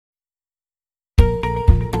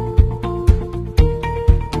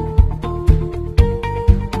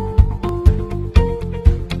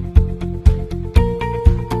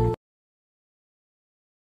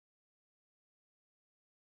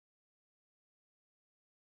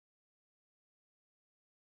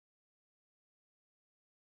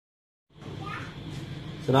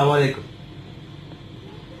അസ്സലാമലൈക്കും.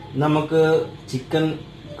 നമുക്ക് ചിക്കൻ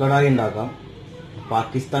കടായി ഉണ്ടാക്കാം.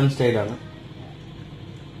 പാകിസ്ഥാൻ സ്റ്റൈലാണ്.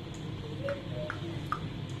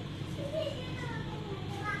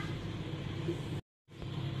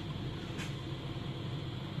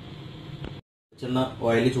 ചെന്ന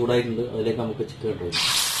ഓയിൽ ചൂടായിട്ടുണ്ട്. അതിലേക്ക് നമുക്ക് ചിക്കൻ ഇട്ട് കൊടുക്കാം.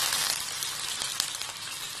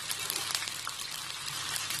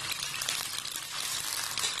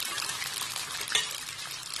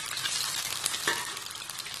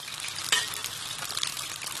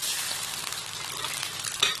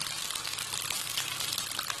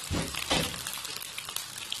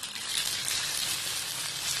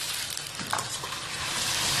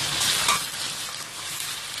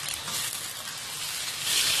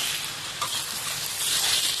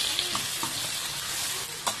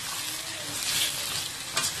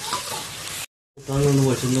 ഒന്ന്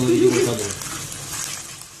വശന്ന് ഒഴിച്ച് കൊടുക്കാൻ തോന്നും.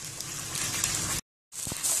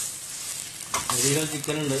 അധികം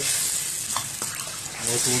ചിക്കൻ ഉണ്ട്.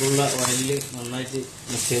 അത് ചൂടുള്ള ഓയിലിൽ നന്നായിട്ട്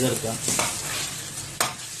മിക്സ് ചെയ്തെടുക്കാം.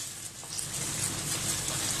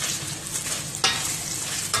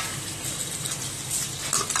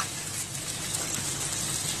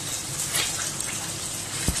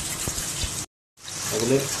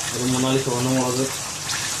 അതിൽ ഒരു 3-4 ചുവന്ന മുളക്,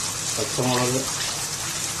 പച്ചമുളക്,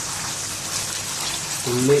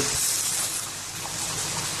 ഉള്ളി,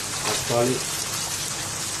 തക്കാളി,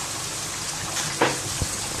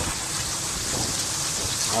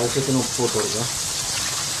 ആവശ്യത്തിന് ഉപ്പ് ഇട്ട് കൊടുക്കുക.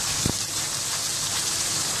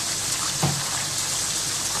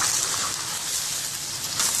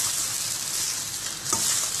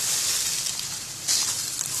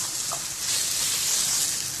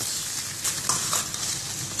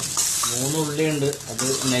 മൂന്ന് ഉള്ളിയുണ്ട്. അത്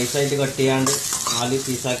നൈസായിട്ട് കട്ട് ചെയ്യാണ്ട് 4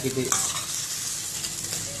 പീസാക്കിയിട്ട്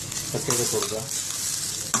കട്ട് ചെയ്ത് കൊടുക്കുക.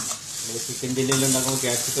 നമ്മൾ ചിക്കൻ ചില്ലിയിൽ ഉണ്ടാക്കുമ്പോൾ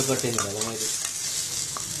ക്യാപ്സിക്കം കട്ട് ചെയ്യുന്നില്ല, അതേമാതിരി.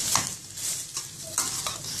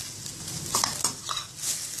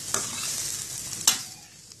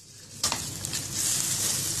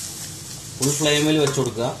 ഫുൾ ഫ്ലെയിമിൽ വെച്ച്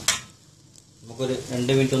കൊടുക്കുക. നമുക്കൊരു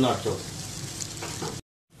 2 മിനിറ്റ് ഒന്ന് അടച്ചു കൊടുക്കാം.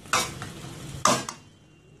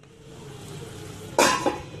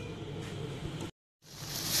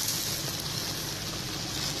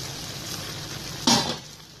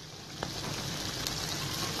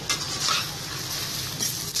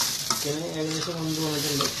 ചിക്കന് ഏകദേശം വെന്ത്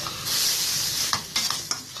വന്നിട്ടുണ്ട്.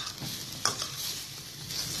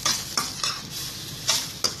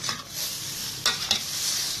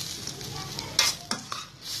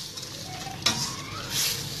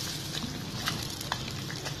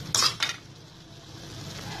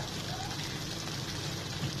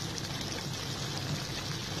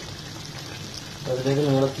 അതിലേക്ക്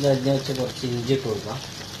നീളത്തിൽ അരിഞ്ഞ് വെച്ച് കുറച്ച് ഇഞ്ചി ഇട്ട് കൊടുക്കാം.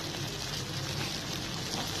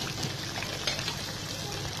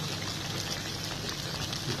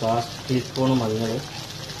 കാൽ ടീസ്പൂൺ മഞ്ഞൾ,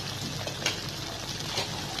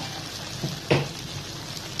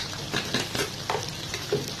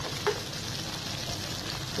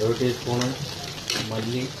 ഒരു ടീസ്പൂണ്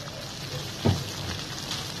മല്ലി,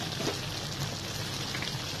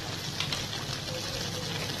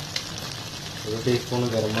 ഒരു ടീസ്പൂൺ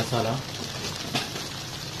ഗരം മസാല,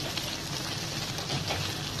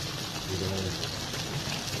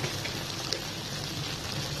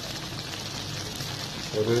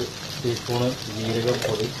 ഒരു ടീസ്പൂണ്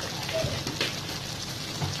ജീരകപ്പൊടി,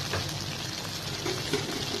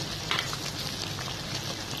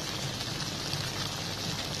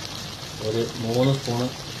 ഒരു 3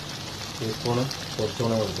 ടീസ്പൂണ്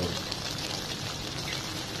കുറച്ചുകൂടെ കൊടുക്കും.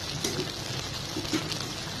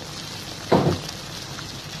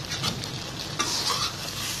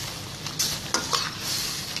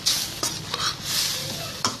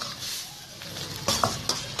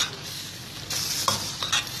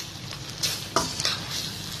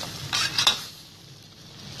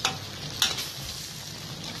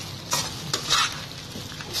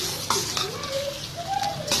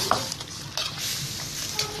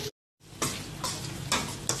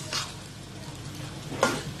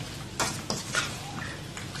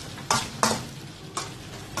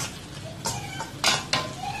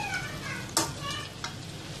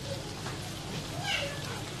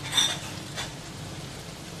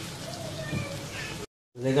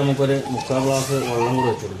 ഇതിലേക്ക് നമുക്കൊരു 3/4 ഗ്ലാസ് വെള്ളം കൂടി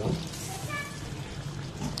വെച്ച് കൊടുക്കാം.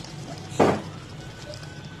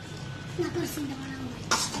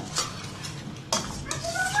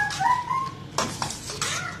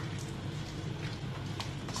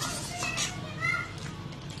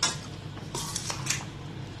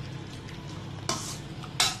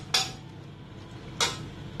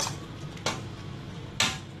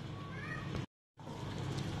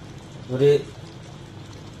 ഒരു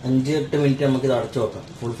 5-8 മിനിറ്റ് നമുക്കിത് അടച്ചു വെക്കാം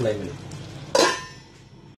ഫുൾ ഫ്ലെയിമിൽ.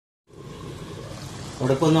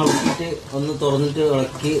 ഇവിടെയൊക്കെ ഒന്ന് ഇളക്കിയിട്ട് ഒന്ന് തുറന്നിട്ട്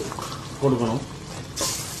ഇളക്കി കൊടുക്കണം.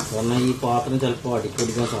 കാരണം ഈ പാത്രം ചിലപ്പോൾ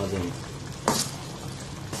അടിക്കടിക്കാൻ സാധ്യതയാണ്.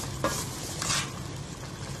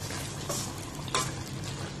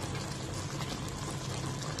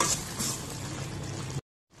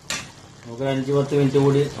 നമുക്ക് 5-10 മിനിറ്റ്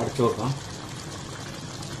കൂടി അടച്ചു വെക്കാം.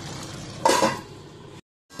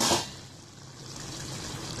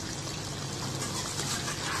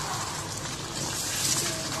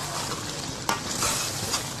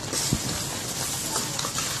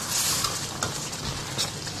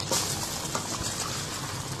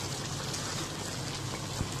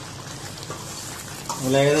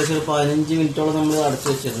 ഏകദേശം ഒരു 15 മിനിറ്റോളം നമ്മൾ അടച്ചു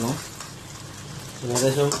വെച്ചിരുന്നു.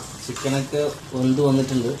 ഏകദേശം ചിക്കനൊക്കെ വെന്ത്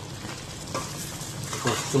വന്നിട്ടുണ്ട്.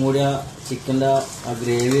 കുറച്ചും കൂടി ആ ചിക്കൻ്റെ ആ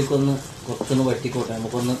ഗ്രേവിയൊക്കെ ഒന്ന് കുറച്ചൊന്ന് വറ്റിക്കോട്ടെ.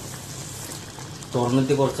 നമുക്കൊന്ന്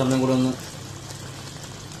തുറന്നിട്ട് കുറച്ചെണ്ണം കൂടി ഒന്ന്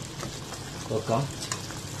വെക്കാം.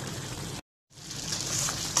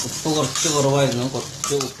 ഉപ്പ് കുറച്ച് കുറവായിരുന്നു,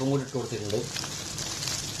 കുറച്ച് ഉപ്പും കൂടി ഇട്ട് കൊടുത്തിട്ടുണ്ട്.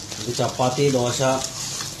 ഇത് ചപ്പാത്തി, ദോശ,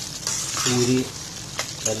 പൂരി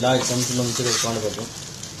എല്ലാ ഐറ്റംസിലും നമുക്ക് കഴിക്കാൻ പറ്റും.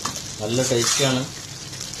 നല്ല ടേസ്റ്റിയാണ്,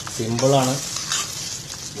 സിമ്പിളാണ്,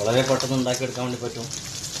 വളരെ പെട്ടെന്ന് ഉണ്ടാക്കിയെടുക്കാൻ വേണ്ടി പറ്റും.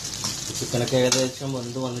 ചിക്കനൊക്കെ ഏകദേശം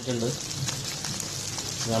വെന്ത് വന്നിട്ടുണ്ട്.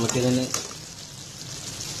 നമുക്കിതിന്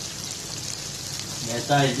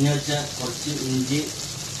നേരത്തെ അരിഞ്ഞ് വെച്ച കുറച്ച് ഇഞ്ചി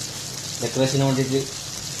ഡെക്കറേഷന് വേണ്ടിയിട്ട്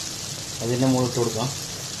അതിൻ്റെ മുകളിട്ട് കൊടുക്കാം.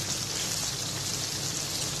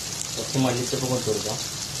 കുറച്ച് മല്ലിച്ചപ്പ് കൊണ്ടു കൊടുക്കാം.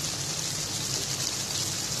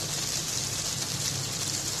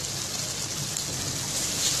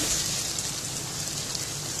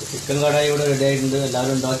 ചിക്കൻ കടായി ഇവിടെ റെഡി ആയിട്ടുണ്ട്.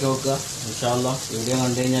 എല്ലാവരും ഉണ്ടാക്കി നോക്കുക. ഇൻഷാ അല്ലാഹ്. വീഡിയോ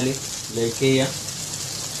കണ്ടു കഴിഞ്ഞാൽ ലൈക്ക് ചെയ്യുക,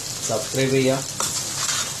 സബ്സ്ക്രൈബ് ചെയ്യുക.